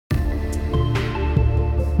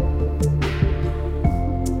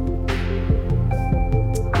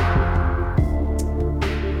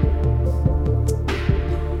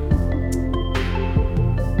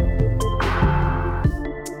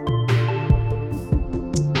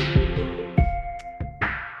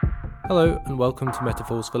Hello and welcome to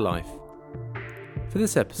Metaphors for Life. For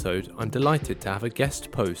this episode, I'm delighted to have a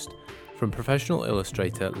guest post from professional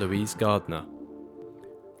illustrator Louise Gardner.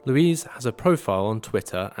 Louise has a profile on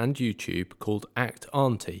Twitter and YouTube called Act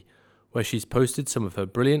Auntie, where she's posted some of her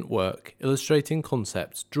brilliant work illustrating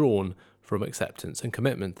concepts drawn from acceptance and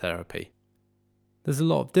commitment therapy. There's a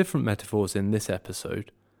lot of different metaphors in this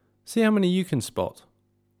episode. See how many you can spot.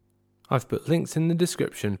 I've put links in the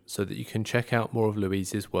description so that you can check out more of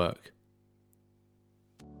Louise's work.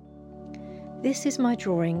 This is my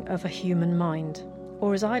drawing of a human mind,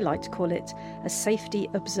 or as I like to call it, a safety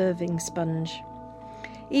observing sponge.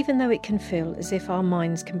 Even though it can feel as if our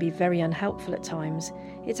minds can be very unhelpful at times,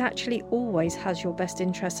 it actually always has your best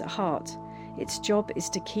interests at heart. Its job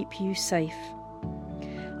is to keep you safe.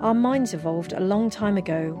 Our minds evolved a long time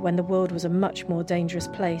ago when the world was a much more dangerous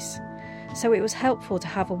place. So it was helpful to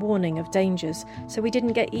have a warning of dangers so we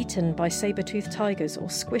didn't get eaten by saber-toothed tigers or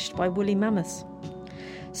squished by woolly mammoths.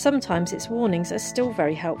 Sometimes its warnings are still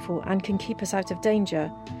very helpful and can keep us out of danger,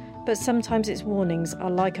 but sometimes its warnings are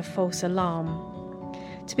like a false alarm.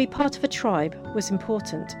 To be part of a tribe was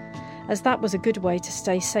important, as that was a good way to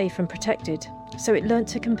stay safe and protected, so it learnt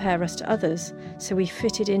to compare us to others, so we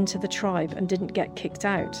fitted into the tribe and didn't get kicked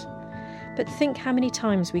out. But think how many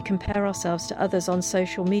times we compare ourselves to others on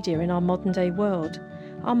social media in our modern day world.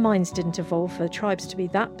 Our minds didn't evolve for tribes to be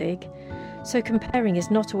that big, so comparing is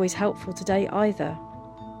not always helpful today either.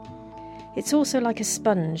 It's also like a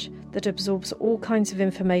sponge that absorbs all kinds of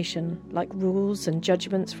information, like rules and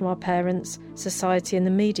judgments from our parents, society and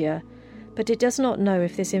the media, but it does not know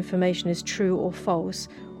if this information is true or false,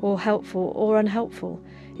 or helpful or unhelpful.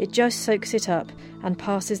 It just soaks it up and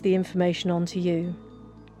passes the information on to you.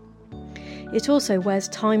 It also wears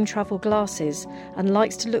time travel glasses and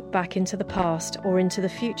likes to look back into the past or into the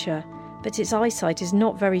future, but its eyesight is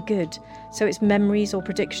not very good, so its memories or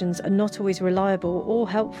predictions are not always reliable or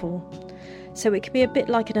helpful. So it can be a bit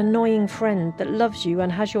like an annoying friend that loves you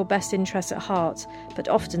and has your best interests at heart, but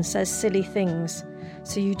often says silly things,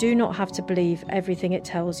 so you do not have to believe everything it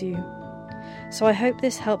tells you. So I hope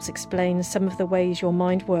this helps explain some of the ways your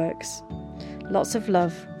mind works. Lots of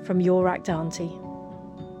love from your Act Auntie.